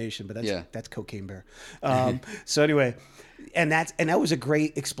hibernation, but Yeah. that's Cocaine Bear. So anyway, and that was a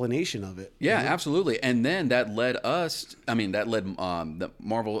great explanation of it. Yeah, absolutely. And then that led the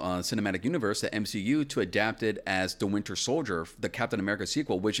Marvel Cinematic Universe, the MCU, to adapt it as The Winter Soldier, the Captain America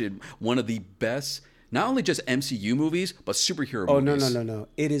sequel, which is one of the best, not only just MCU movies, but superhero Oh, movies. no.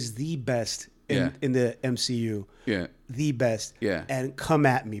 It is the best Yeah. in the MCU. Yeah. The best. Yeah. And come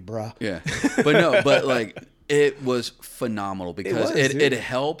at me, bruh. Yeah. But like, it was phenomenal because was, it dude.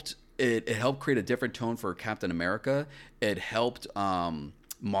 helped. It helped create a different tone for Captain America. It helped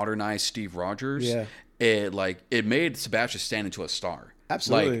modernize Steve Rogers. Yeah. It made Sebastian Stan into a star.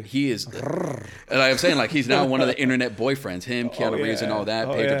 Absolutely. Like he is, and I'm saying like he's now one of the internet boyfriends. Him, Keanu Reeves, and all that.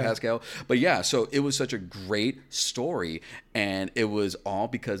 Oh, Pedro yeah. Pascal. But yeah, so it was such a great story, and it was all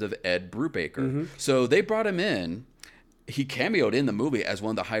because of Ed Brubaker. Mm-hmm. So they brought him in. He cameoed in the movie as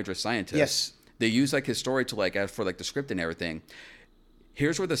one of the Hydra scientists. Yes. They used like his story to as for like the script and everything.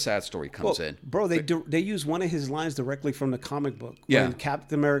 Here's where the sad story comes in. Bro, they use one of his lines directly from the comic book. Yeah. When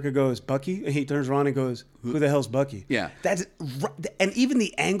Captain America goes, Bucky, and he turns around and goes, who the hell's Bucky? Yeah. And even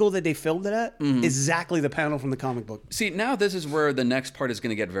the angle that they filmed it at is exactly the panel from the comic book. See, now this is where the next part is going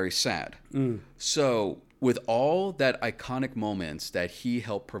to get very sad. So, with all that iconic moments that he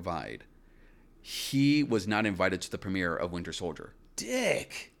helped provide, he was not invited to the premiere of Winter Soldier.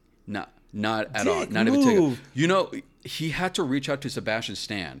 Dick. Not at Dick all. Not even ticket. move. You know, he had to reach out to Sebastian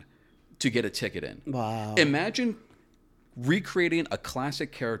Stan to get a ticket in. Wow. Imagine recreating a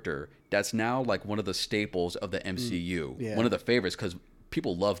classic character that's now like one of the staples of the MCU, Yeah. one of the favorites because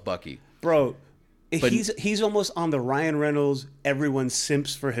people love Bucky. Bro, But- he's almost on the Ryan Reynolds, everyone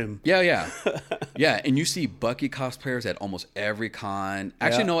simps for him. Yeah. And you see Bucky cosplayers at almost every con.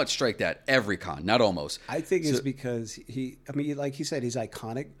 Actually, Yeah. no, let's strike that. Every con, not almost. I think it's because like he said, he's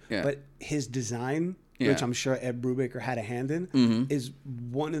iconic, Yeah. but his design, Yeah. which I'm sure Ed Brubaker had a hand in, is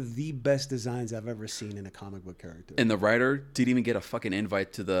one of the best designs I've ever seen in a comic book character. And the writer didn't even get a fucking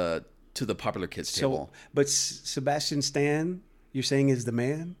invite to the popular kids table. But Sebastian Stan, you're saying is the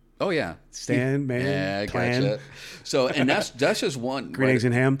man? Oh yeah, Stan, man, Yeah, plan. gotcha. So, and that's just one. Green eggs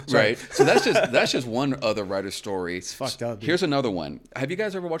and ham? Sorry. Right. So that's just one other writer's story. It's fucked up, dude. Here's another one. Have you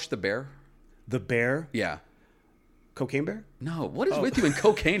guys ever watched The Bear? The Bear? Yeah. Cocaine Bear? No. What is with you in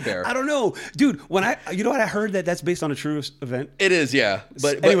Cocaine Bear? I don't know. Dude, you know what I heard that's based on a true event? It is, yeah.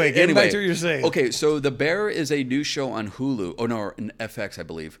 But Anyway, getting back to what you're saying. Okay, so The Bear is a new show on Hulu. Oh no, an FX, I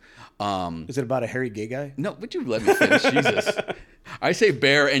believe. Is it about a hairy gay guy? No, would you let me finish? Jesus. I say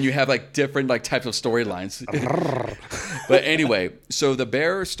Bear, and you have like different like types of storylines. But anyway, so The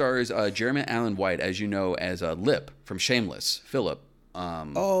Bear stars Jeremy Allen White, as you know, as Lip from Shameless. Philip.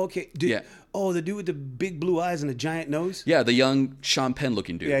 Oh, okay. Dude, Yeah. Oh, the dude with the big blue eyes and the giant nose? Yeah, the young Sean Penn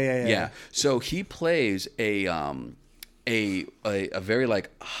looking dude. Yeah. So he plays a very like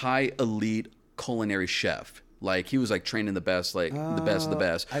high elite culinary chef. Like he was like training the best, like the best of the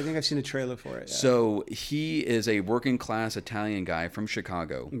best. I think I've seen a trailer for it. Yeah. So he is a working class Italian guy from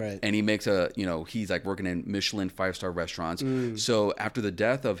Chicago. Right. And he makes he's like working in Michelin 5-star restaurants. Mm. So after the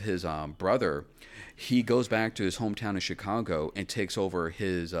death of his brother, he goes back to his hometown in Chicago and takes over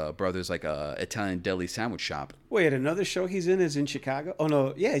his brother's like Italian deli sandwich shop. Wait, another show he's in is in Chicago? Oh,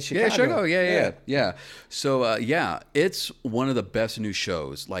 no. Yeah, it's Chicago. Yeah, Chicago. Yeah. So, it's one of the best new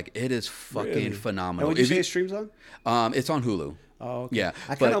shows. Like, it is fucking Really? phenomenal. And what did you say it streams on? It's on Hulu. Oh, okay. Yeah.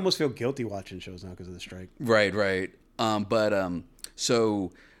 I kind of almost feel guilty watching shows now because of the strike. Right.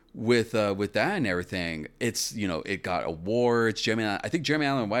 So with that and everything, it's, it got awards. I think Jeremy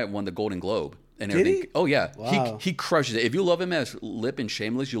Allen White won the Golden Globe and Did everything. he? Oh yeah. Wow. He crushes it. If you love him as Lip and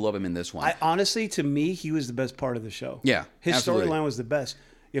Shameless, you love him in this one. Honestly, to me, he was the best part of the show. Yeah, His absolutely. storyline was the best.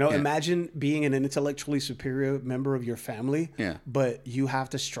 Imagine being an intellectually superior member of your family, Yeah. but you have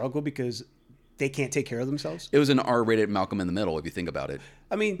to struggle because they can't take care of themselves. It was an R-rated Malcolm in the Middle, if you think about it.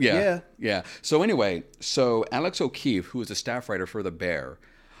 I mean, yeah. So anyway, Alex O'Keefe, who is a staff writer for The Bear,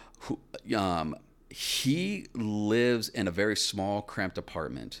 he lives in a very small, cramped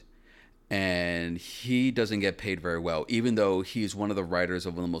apartment, and he doesn't get paid very well, even though he's one of the writers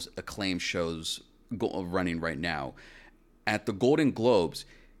of one of the most acclaimed shows running right now. At the Golden Globes,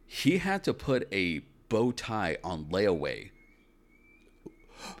 he had to put a bow tie on layaway.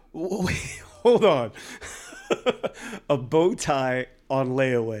 Wait, hold on. A bow tie on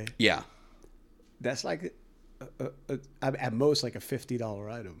layaway. Yeah. That's like, at most, like a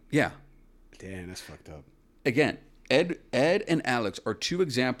 $50 item. Yeah. Damn, that's fucked up. Again, Ed and Alex are two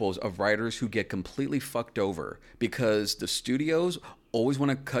examples of writers who get completely fucked over because the studios always want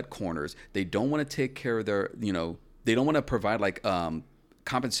to cut corners. They don't want to take care of their, they don't want to provide like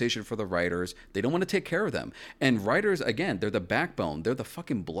compensation for the writers. They don't want to take care of them. And writers, again, they're the backbone. They're the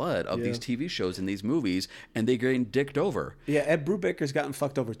fucking blood of these TV shows and these movies, and they're getting dicked over. Yeah, Ed Brubaker's gotten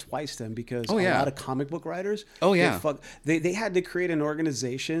fucked over twice then because a lot of comic book writers. They had to create an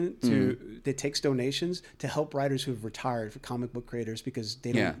organization that takes donations to help writers who have retired for comic book creators because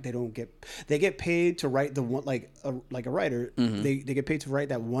they get paid to write the one like a writer. They get paid to write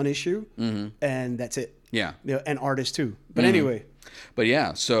that one issue, and that's it. Yeah. And artists too. But anyway. But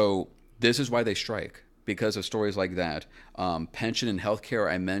yeah, so this is why they strike, because of stories like that. Pension and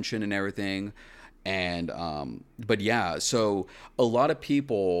healthcare I mentioned and everything. And but yeah, so a lot of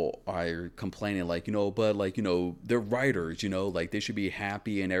people are complaining like, they're writers, like they should be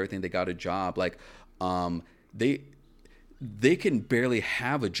happy and everything. They got a job. Like they can barely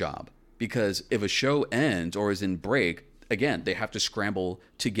have a job because if a show ends or is in break, again, they have to scramble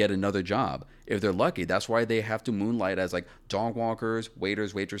to get another job. If they're lucky, that's why they have to moonlight as like dog walkers,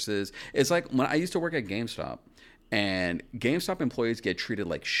 waiters, waitresses. It's like when I used to work at GameStop, and GameStop employees get treated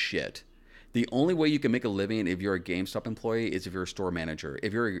like shit. The only way you can make a living if you're a GameStop employee is if you're a store manager.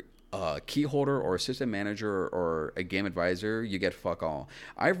 If you're a key holder or assistant manager or a game advisor, you get fuck all.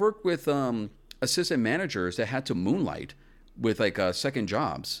 I've worked with assistant managers that had to moonlight with like second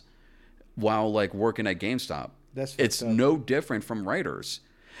jobs while like working at GameStop. It's no different from writers.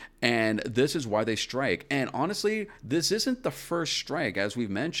 And this is why they strike. And honestly, this isn't the first strike, as we've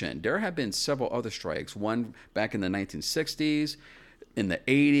mentioned. There have been several other strikes. One back in the 1960s, in the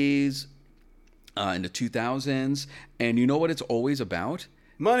 80s, in the 2000s. And you know what it's always about?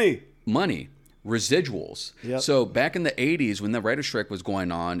 Money. Residuals. Yep. So back in the 80s, when the writer's strike was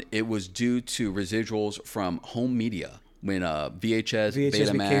going on, it was due to residuals from home media. When VHS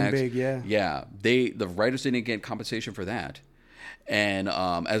Betamax became big, yeah, the writers didn't get compensation for that, and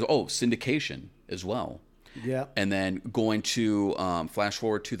syndication as well. Yeah. And then going to flash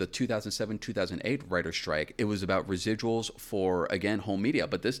forward to the 2007-2008 writer's strike, it was about residuals for, again, home media,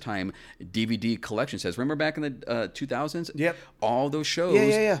 but this time DVD collection sets. Remember back in the 2000s? Yep. All those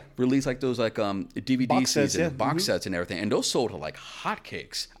shows released like those like DVD box sets, sets, box sets and everything, and those sold like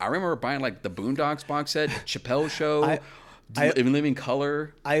hotcakes. I remember buying like the Boondocks box set, Chappelle Show, Living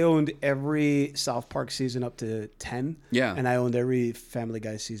Color. I owned every South Park season up to 10. Yeah. And I owned every Family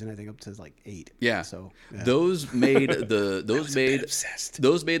Guy season, I think, up to like 8. Yeah. So those made obsessed.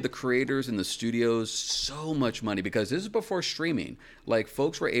 those made the creators and the studios so much money because this is before streaming. Like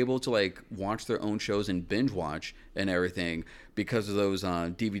folks were able to like watch their own shows and binge watch and everything because of those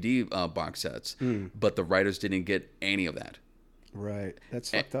DVD box sets. But the writers didn't get any of that. Right.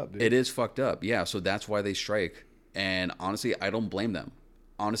 That's fucked up, dude. It is fucked up. Yeah. So that's why they strike. And honestly, I don't blame them.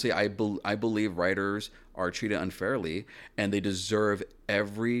 Honestly, I believe writers are treated unfairly, and they deserve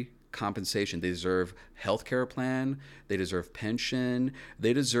every compensation. They deserve healthcare plan. They deserve pension.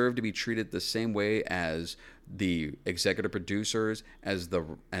 They deserve to be treated the same way as the executive producers, as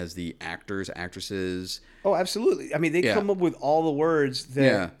the actors, actresses. Oh, absolutely. I mean, they come up with all the words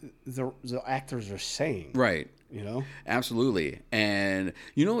that the actors are saying. Right. Absolutely. And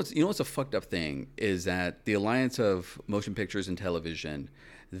you know what's a fucked up thing is that the Alliance of Motion Pictures and Television,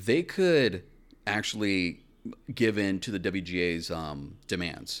 they could actually give in to the WGA's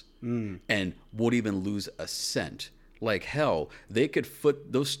demands and would even lose a cent. Like hell,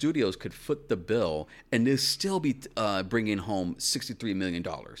 those studios could foot the bill and they'd still be bringing home $63 million.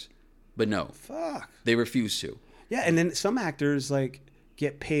 But no, Fuck. they refuse to. Yeah, and then some actors like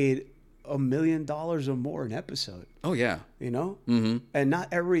get paid $1 million or more an episode. Oh yeah, You know, and not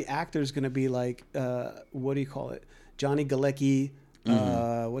every actor is going to be like, what do you call it? Johnny Galecki.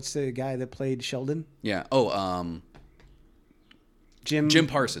 What's the guy that played Sheldon? yeah. Oh, Jim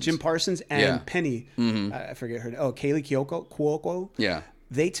Parsons. Jim Parsons and Yeah. Penny. I forget her. Oh, Kaylee Cuoco. Yeah.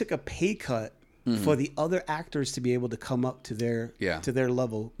 They took a pay cut for the other actors to be able to come up to their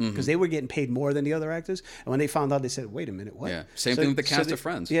level because they were getting paid more than the other actors. And when they found out, they said, "Wait a minute, what?" Yeah. Same thing with the cast of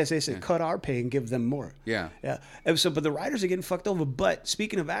Friends. Yes, they said cut our pay and give them more. Yeah. Yeah. And so, but the writers are getting fucked over. But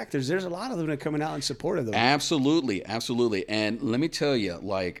speaking of actors, there's a lot of them that are coming out in support of them. Absolutely, absolutely. And let me tell you,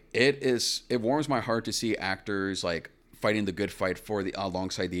 like it warms my heart to see actors like fighting the good fight for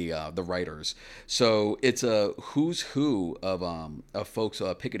alongside the writers. So it's a who's who of folks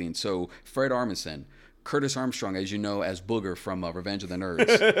picketing. So Fred Armisen, Curtis Armstrong, as you know, as Booger from Revenge of the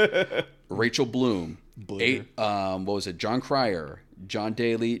Nerds, Rachel Bloom, what was it? John Cryer, John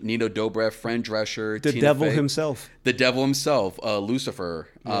Daly, Nino Dobrev, Fran Drescher, The Tina devil Fey, himself, Lucifer,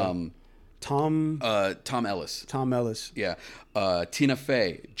 Tom Ellis. Tom Ellis. Yeah. Tina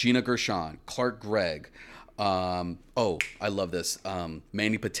Fey, Gina Gershon, Clark Gregg. I love this.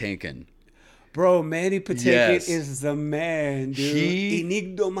 Manny Patinkin. Bro, Manny Patinkin Yes. is the man, dude.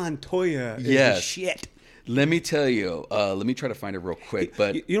 Inigo Montoya is the Yes. shit. Let me tell you. Let me try to find it real quick.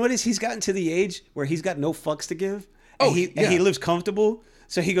 But You know what it is? He's gotten to the age where he's got no fucks to give. Oh, and yeah. he lives comfortable.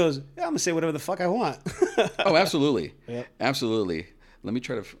 So he goes, yeah, I'm going to say whatever the fuck I want. oh, absolutely, Yep. absolutely. Let me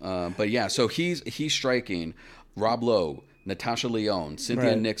try to. But yeah, so he's striking. Rob Lowe, Natasha Lyonne, Cynthia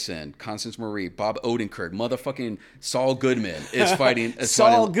Right. Nixon, Constance Marie, Bob Odenkirk, motherfucking Saul Goodman is fighting.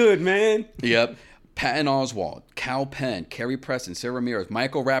 Saul Good, man. Yep. Patton Oswalt, Cal Penn, Kerry Preston, Sarah Ramirez,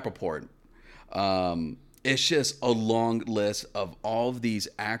 Michael Rappaport. It's just a long list of all of these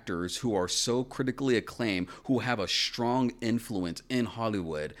actors who are so critically acclaimed, who have a strong influence in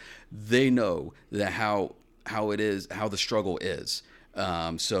Hollywood. They know that how it is, how the struggle is.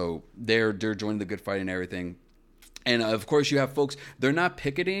 So they're joining the good fight and everything. And of course, you have folks, they're not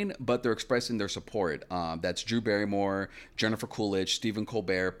picketing, but they're expressing their support. That's Drew Barrymore, Jennifer Coolidge, Stephen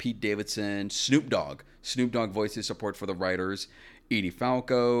Colbert, Pete Davidson, Snoop Dogg. Snoop Dogg voices support for the writers. Edie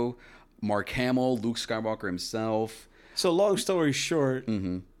Falco, Mark Hamill, Luke Skywalker himself. So long story short,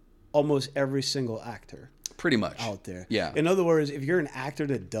 almost every single actor Pretty much. out there. Yeah. In other words, if you're an actor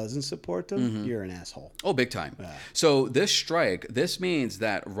that doesn't support them, you're an asshole. Oh, big time. So this strike, this means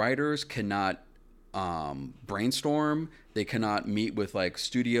that writers cannot brainstorm. They cannot meet with like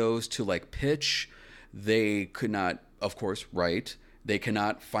studios to like pitch. They could not, of course, write. They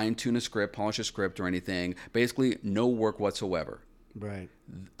cannot fine tune a script, polish a script or anything. Basically, no work whatsoever. Right.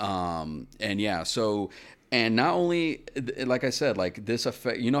 And yeah, so, and not only, like I said, like this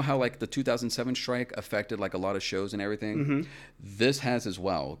affect, you know how like the 2007 strike affected like a lot of shows and everything? This has as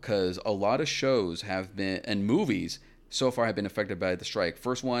well, because a lot of shows have been, and movies so far have been affected by the strike.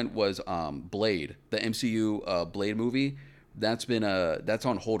 First one was Blade, the MCU Blade movie. That's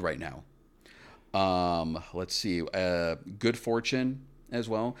on hold right now. Let's see, Good Fortune as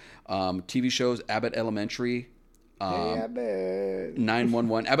well. TV shows, Abbott Elementary,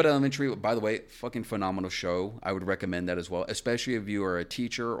 911. Abbott Elementary, by the way, fucking phenomenal show. I would recommend that as well, especially if you are a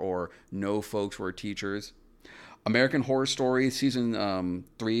teacher or know folks who are teachers. American Horror Story season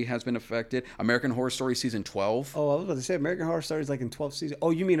 3 has been affected. American Horror Story season 12. Oh, I was about to say American Horror Story is like in 12 seasons.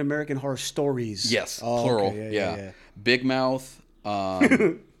 Oh, you mean American Horror Stories? Yes, Oh, plural. okay. Yeah. Big Mouth.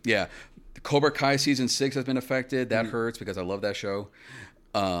 Yeah. Cobra Kai season 6 has been affected. That hurts because I love that show.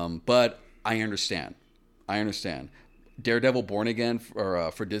 But I understand. Daredevil Born Again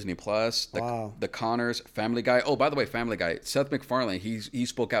for Disney Plus. Wow. The Connors, Family Guy. Oh, by the way, Family Guy. Seth MacFarlane, he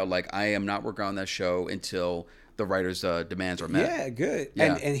spoke out like, I am not working on that show until the writers' demands are met. Yeah, good.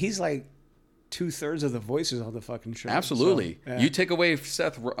 Yeah. And he's like 2/3 of the voices on the fucking show. Absolutely. So, yeah. You take away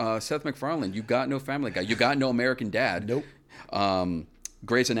Seth MacFarlane, you got no Family Guy. You got no American Dad. Nope.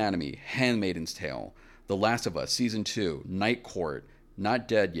 Grey's Anatomy, Handmaid's Tale, The Last of Us, Season 2, Night Court, Not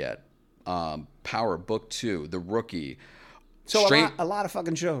Dead Yet, Power, Book 2, The Rookie. So a lot of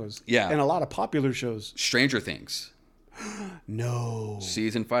fucking shows. Yeah. And a lot of popular shows. Stranger Things, No.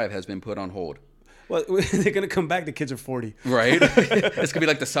 Season 5 has been put on hold. Well, they're going to come back. The kids are 40. Right? It's going to be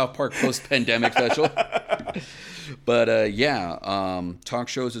like the South Park post-pandemic special. But talk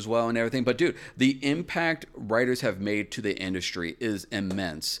shows as well and everything. But dude, the impact writers have made to the industry is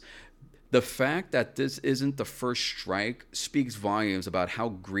immense. The fact that this isn't the first strike speaks volumes about how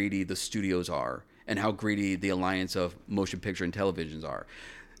greedy the studios are and how greedy the alliance of motion picture and televisions are.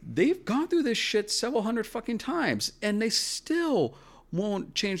 They've gone through this shit several hundred fucking times, and they still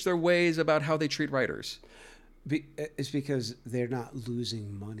won't change their ways about how they treat writers. It's because they're not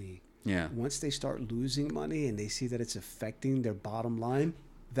losing money. Yeah. Once they start losing money and they see that it's affecting their bottom line,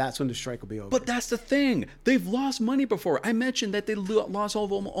 that's when the strike will be over. But that's the thing. They've lost money before. I mentioned that they lost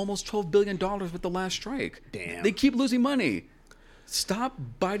almost $12 billion with the last strike. Damn. They keep losing money. Stop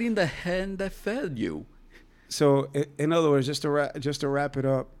biting the hand that fed you. So, in other words, just to wrap it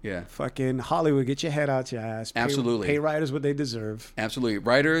up, Yeah. fucking Hollywood, get your head out your ass. Absolutely. Pay writers what they deserve. Absolutely.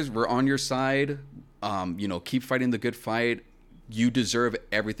 Writers, we're on your side. Keep fighting the good fight. You deserve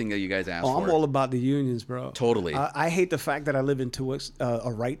everything that you guys asked for. I'm all about the unions, bro. Totally. I hate the fact that I live in a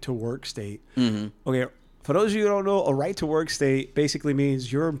right-to-work state. Mm-hmm. Okay, for those of you who don't know, a right-to-work state basically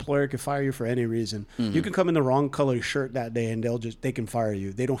means your employer can fire you for any reason. Mm-hmm. You can come in the wrong color shirt that day, and they can fire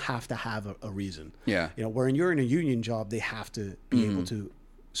you. They don't have to have a reason. Yeah. When you're in a union job, they have to be able to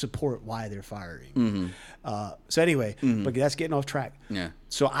support why they're firing. So anyway, but that's getting off track. Yeah.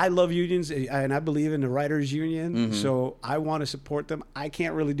 So I love unions, and I believe in the writers union. So I want to support them. I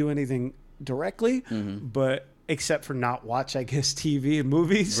can't really do anything directly, but except for not watch, I guess, TV and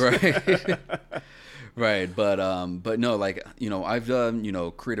movies. Right. Right, but no, like, I've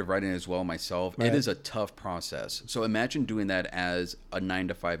done, creative writing as well myself. Right. It is a tough process. So imagine doing that as a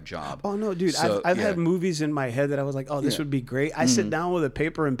 9-to-5 job. Oh no, dude! So, I've had movies in my head that I was like, "Oh, this would be great." I sit down with a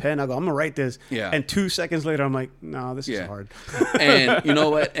paper and pen. I go, "I'm gonna write this." Yeah. And 2 seconds later, I'm like, "No, this is hard." And you know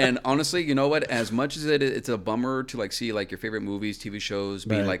what? And honestly, you know what? As much as it's a bummer to like see like your favorite movies, TV shows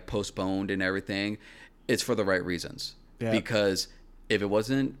being Right. like postponed and everything, it's for the right reasons. Yeah. Because if it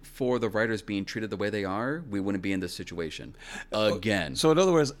wasn't for the writers being treated the way they are, we wouldn't be in this situation again. So in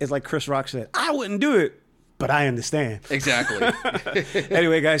other words, it's like Chris Rock said, "I wouldn't do it, but I understand." Exactly.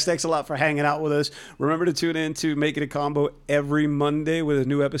 Anyway, guys, thanks a lot for hanging out with us. Remember to tune in to Make It a Combo every Monday with a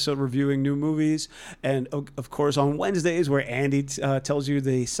new episode reviewing new movies. And, of course, on Wednesdays where Andy tells you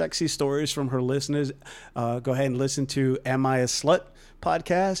the sexy stories from her listeners, go ahead and listen to Am I a Slut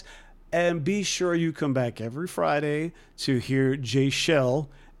podcast. And be sure you come back every Friday to hear Jay Shell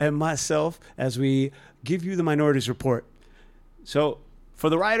and myself as we give you the Minorities Report. So, for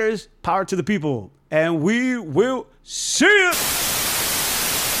the writers, power to the people. And we will see you.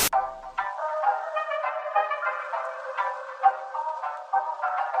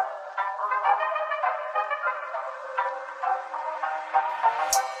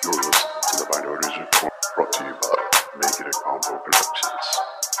 You're listening to the Minorities Report, brought to you by Make It a Combo Productions.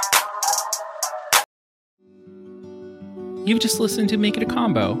 You've just listened to Make It a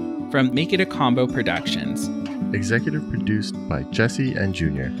Combo from Make It a Combo Productions. Executive produced by Jesse and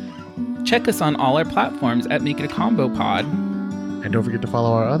Junior. Check us on all our platforms at Make It a Combo Pod. And don't forget to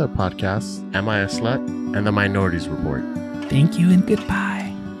follow our other podcasts, Am I a Slut? And The Minorities Report. Thank you and goodbye.